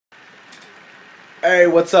Hey,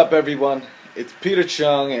 what's up, everyone? It's Peter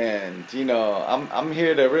Chung, and I'm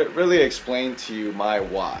here to really explain to you my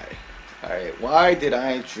why. All right, why did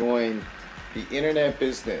I join the internet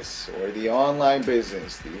business or the online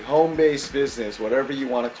business, the home-based business, whatever you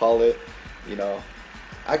want to call it? You know,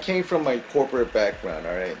 I came from a corporate background.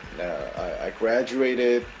 All right, I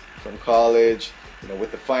graduated from college,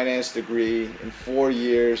 with a finance degree in 4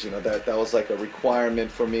 years. That was like a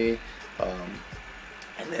requirement for me. Um,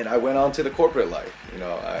 and then I went on to the corporate life.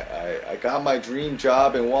 I got my dream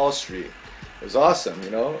job in Wall Street. It was awesome.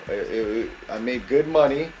 I made good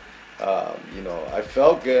money. I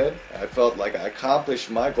felt good. I felt like I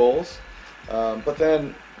accomplished my goals. But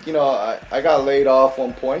then, I got laid off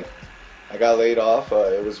one point. I got laid off.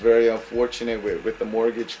 It was very unfortunate with the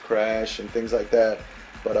mortgage crash and things like that.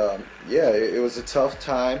 But yeah, it was a tough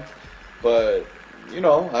time. But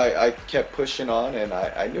I kept pushing on, and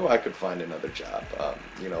I knew I could find another job.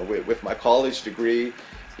 With my college degree,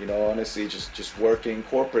 honestly, just working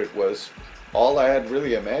corporate was all I had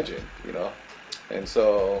really imagined. And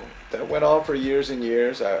so that went on for years and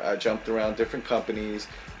years. I jumped around different companies.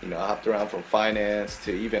 I hopped around from finance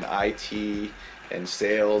to even IT and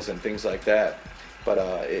sales and things like that. But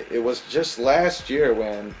it was just last year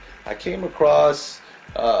when I came across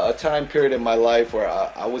a time period in my life where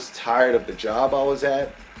I was tired of the job I was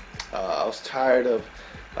at. I was tired of,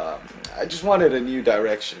 I just wanted a new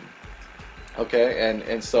direction. Okay,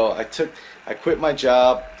 and so I quit my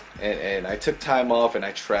job, and I took time off and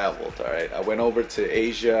I traveled. All right, I went over to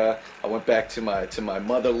Asia. I went back to my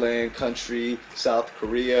motherland country, South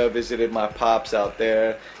Korea. Visited my pops out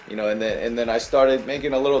there. And then I started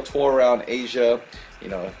making a little tour around Asia.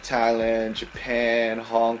 Thailand, Japan,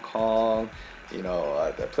 Hong Kong.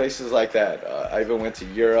 Places like that. I even went to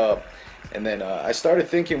Europe, and then I started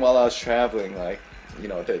thinking while I was traveling, like,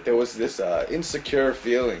 that there was this insecure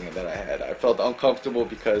feeling that I had. I felt uncomfortable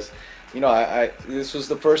because, I this was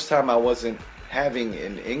the first time I wasn't having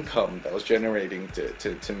an income that was generating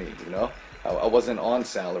to me. I wasn't on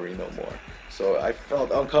salary no more, so I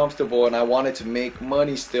felt uncomfortable, and I wanted to make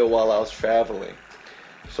money still while I was traveling.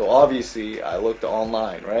 So obviously, I looked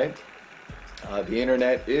online, right? The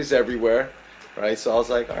internet is everywhere, right? So I was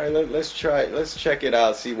like, all right, let's check it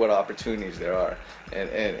out, see what opportunities there are.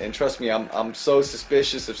 And trust me, I'm so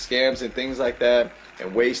suspicious of scams and things like that,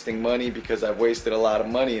 and wasting money, because I've wasted a lot of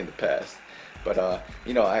money in the past. But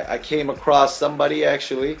I came across somebody,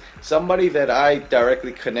 actually, somebody that I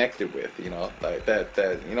directly connected with, like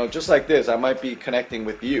that, just like this, I might be connecting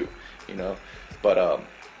with you. But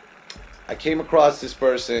I came across this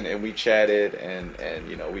person, and we chatted, and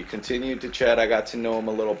we continued to chat. I got to know him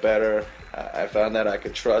a little better. I found that I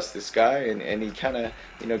could trust this guy, and he kind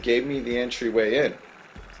of gave me the entryway in.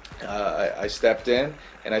 I stepped in,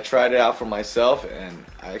 and I tried it out for myself, and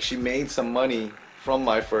I actually made some money from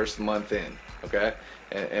my first month in. Okay,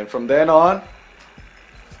 and from then on,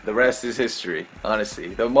 the rest is history.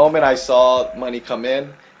 Honestly, the moment I saw money come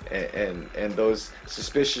in, and those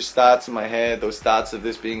suspicious thoughts in my head, those thoughts of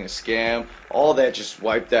this being a scam, all that just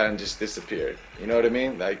wiped out and just disappeared. You know what I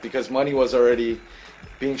mean? Like, because money was already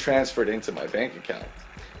being transferred into my bank account.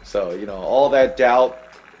 So all that doubt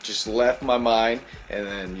just left my mind, and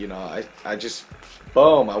then I just,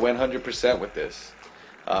 boom, I went 100% with this.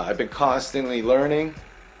 I've been constantly learning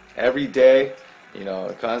every day,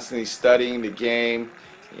 constantly studying the game,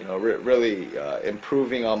 really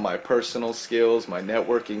improving on my personal skills, my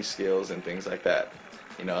networking skills, and things like that.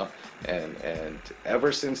 And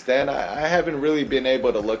ever since then, I haven't really been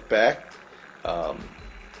able to look back.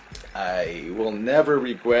 I will never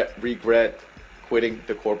regret quitting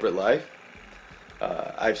the corporate life.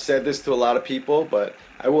 I've said this to a lot of people, but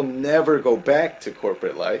I will never go back to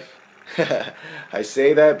corporate life. I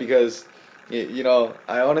say that because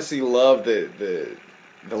I honestly love the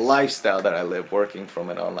lifestyle that I live working from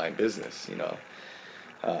an online business.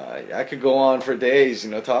 I could go on for days,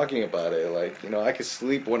 talking about it. Like, I could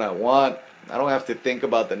sleep when I want. I don't have to think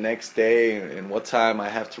about the next day and what time I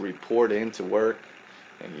have to report into work.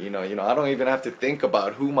 And I don't even have to think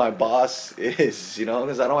about who my boss is,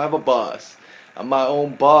 because I don't have a boss. I'm my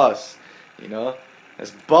own boss.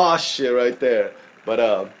 That's boss shit right there.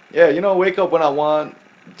 But yeah, wake up when I want,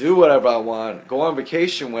 do whatever I want, go on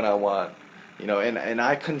vacation when I want, and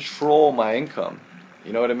I control my income.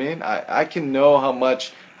 You know what I mean? I can know how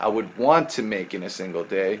much I would want to make in a single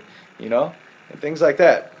day, and things like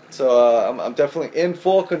that. So I'm definitely in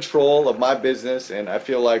full control of my business, and I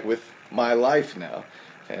feel like with my life now.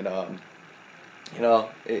 And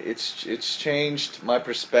it's changed my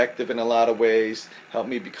perspective in a lot of ways, helped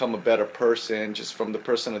me become a better person just from the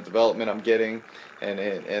personal development I'm getting, and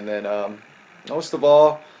then most of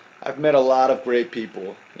all, I've met a lot of great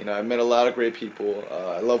people. You know, I've met a lot of great people.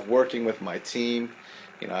 I love working with my team.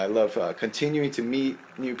 You know, I love continuing to meet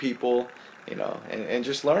new people. You know, and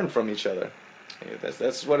just learn from each other. Yeah,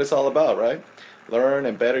 that's what it's all about, right? Learn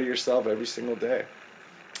and better yourself every single day.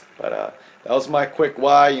 But that was my quick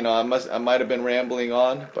why. You know, I might have been rambling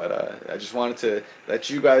on, but I just wanted to let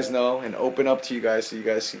you guys know and open up to you guys so you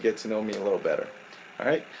guys can get to know me a little better. All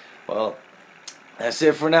right. Well, that's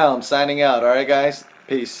it for now. I'm signing out. All right, guys.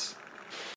 Peace.